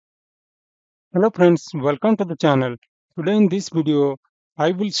Hello friends, welcome to the channel. Today in this video,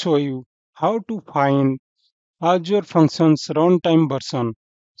 I will show you how to find Azure Functions runtime version.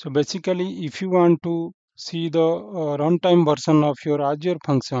 So basically, if you want to see the runtime version of your Azure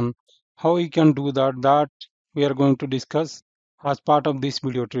function, how you can do that we are going to discuss as part of this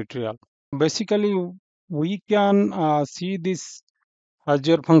video tutorial. Basically, we can see this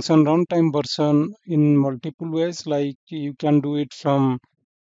Azure function runtime version in multiple ways. Like you can do it from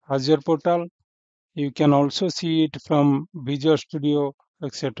Azure portal, you can also see it from Visual Studio,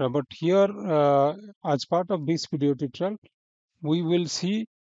 etc. But here, as part of this video tutorial, we will see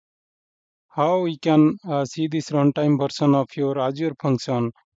how we can see this runtime version of your Azure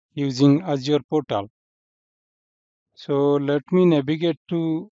function using Azure portal. So let me navigate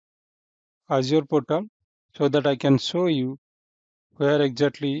to Azure portal so that I can show you where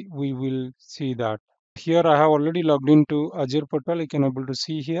exactly we will see that. Here I have already logged into Azure portal. You can able to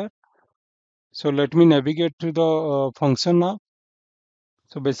see here. So let me navigate to the function now.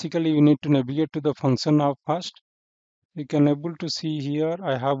 So basically you need to navigate to the function now first. You can able to see here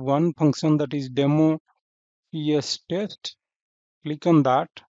I have one function that is demo es test. Click on that.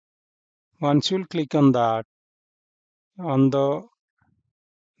 Once you'll click on that, on the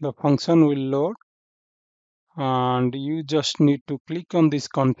function will load, and you just need to click on this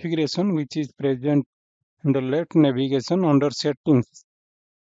configuration which is present in the left navigation under settings,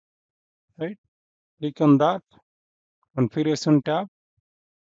 right? Click on that configuration tab.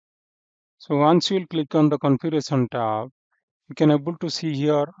 So once you'll click on the configuration tab, you can able to see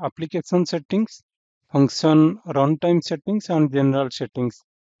here application settings, function runtime settings, and general settings.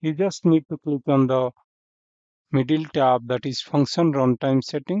 You just need to click on the middle tab, that is function runtime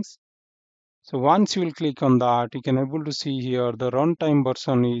settings. So once you will click on that, you can able to see here the runtime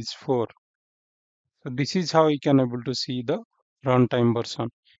version is 4. So this is how you can able to see the runtime version.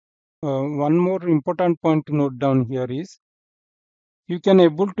 One more important point to note down here is you can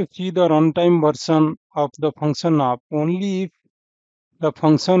able to see the runtime version of the function app only if the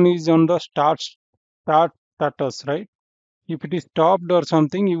function is on the start status, right? If it is stopped or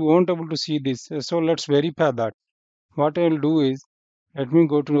something, you won't able to see this. So let's verify that. What I'll do is, let me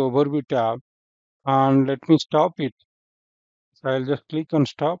go to overview tab and let me stop it. So I'll just click on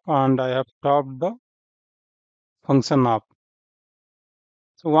stop and I have stopped the function app.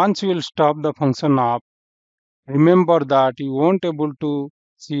 So once you will stop the function app, remember that you won't able to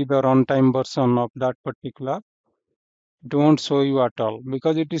see the runtime version of that particular. It won't show you at all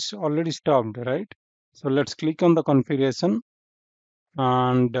because it is already stopped, right? So let's click on the configuration,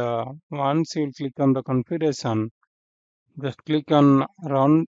 and once you click on the configuration, just click on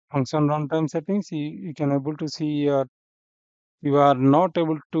run function runtime settings. You can able to see here you are not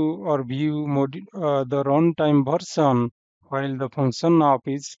able to or view the runtime version while the function app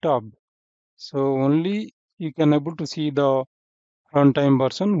is stopped. So only you can able to see the runtime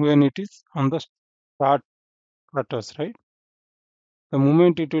version when it is on the start status, right? The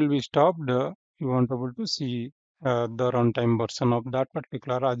moment it will be stopped, you won't able to see the runtime version of that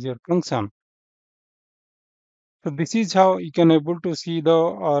particular Azure function. So this is how you can able to see the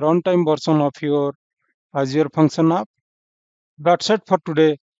runtime version of your Azure function app. That's it for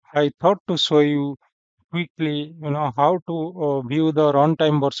today. I thought to show you quickly, how to view the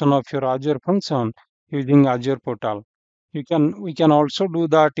runtime version of your Azure function using Azure portal. We can also do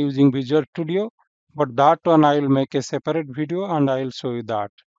that using Visual Studio, but that one I will make a separate video and I will show you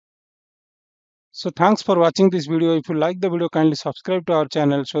that. So thanks for watching this video. If you like the video, kindly subscribe to our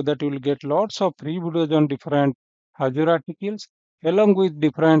channel so that you will get lots of free videos on different Azure articles along with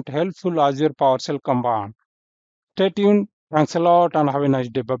different helpful Azure PowerShell command. Stay tuned. Thanks a lot and have a nice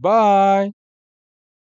day. Bye bye.